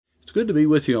It's good to be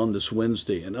with you on this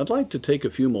Wednesday, and I'd like to take a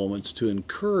few moments to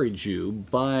encourage you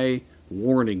by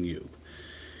warning you.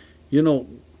 You know,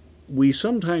 we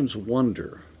sometimes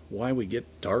wonder why we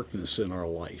get darkness in our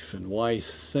life and why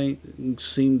things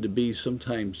seem to be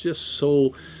sometimes just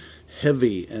so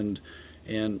heavy and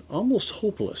almost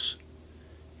hopeless.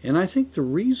 And I think the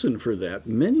reason for that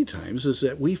many times is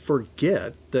that we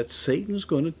forget that Satan's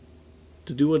going to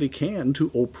do what he can to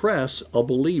oppress a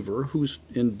believer who's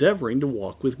endeavoring to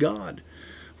walk with God.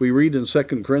 We read in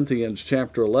 2 Corinthians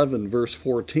chapter 11 verse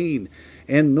 14,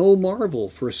 "And no marvel,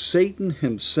 for Satan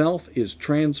himself is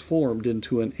transformed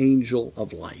into an angel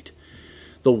of light."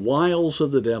 The wiles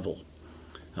of the devil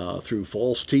through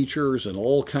false teachers and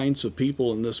all kinds of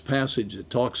people. In this passage it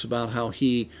talks about how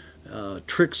he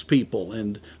tricks people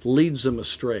and leads them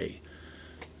astray.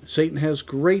 Satan has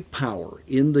great power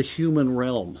in the human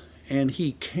realm, and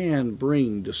he can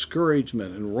bring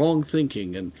discouragement and wrong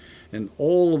thinking and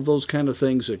all of those kind of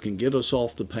things that can get us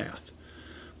off the path.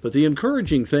 But the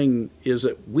encouraging thing is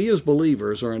that we as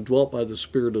believers are indwelt by the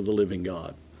Spirit of the living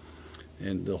God.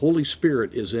 And the Holy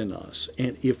Spirit is in us.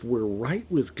 And if we're right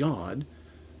with God,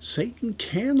 Satan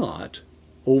cannot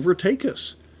overtake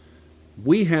us.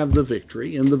 We have the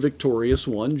victory in the victorious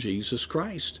one, Jesus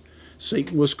Christ.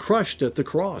 Satan was crushed at the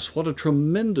cross. What a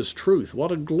tremendous truth.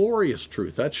 What a glorious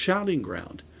truth. That's shouting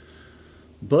ground.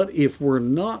 But if we're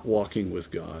not walking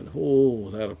with God, oh,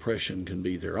 that oppression can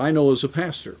be there. I know as a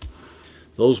pastor,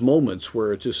 those moments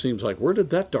where it just seems like, where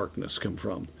did that darkness come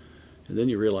from? And then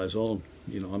you realize, oh,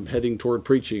 I'm heading toward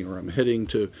preaching, or I'm heading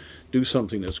to do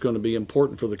something that's going to be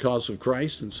important for the cause of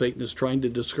Christ, and Satan is trying to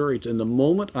discourage. And the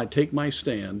moment I take my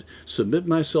stand, submit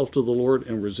myself to the Lord,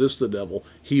 and resist the devil,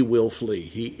 he will flee.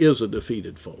 He is a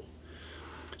defeated foe.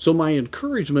 So my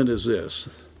encouragement is this,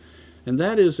 and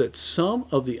that is that some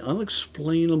of the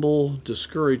unexplainable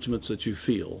discouragements that you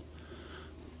feel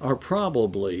are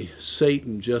probably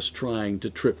Satan just trying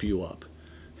to trip you up.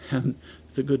 And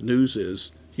the good news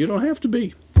is, you don't have to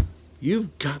be.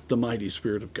 You've got the mighty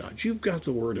Spirit of God. You've got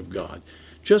the Word of God.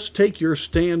 Just take your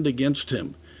stand against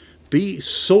him. Be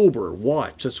sober,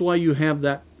 watch. That's why you have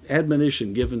that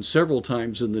admonition given several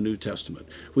times in the New Testament.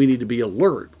 We need to be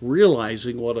alert,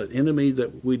 realizing what an enemy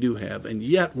that we do have, and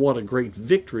yet what a great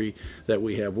victory that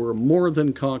we have. We're more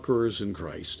than conquerors in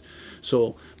Christ.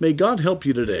 So may God help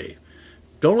you today.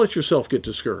 Don't let yourself get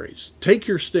discouraged. Take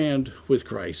your stand with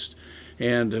Christ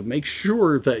and make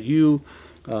sure that you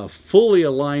fully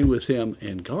align with him,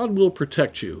 and God will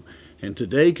protect you. And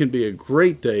today can be a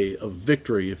great day of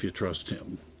victory if you trust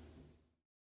him.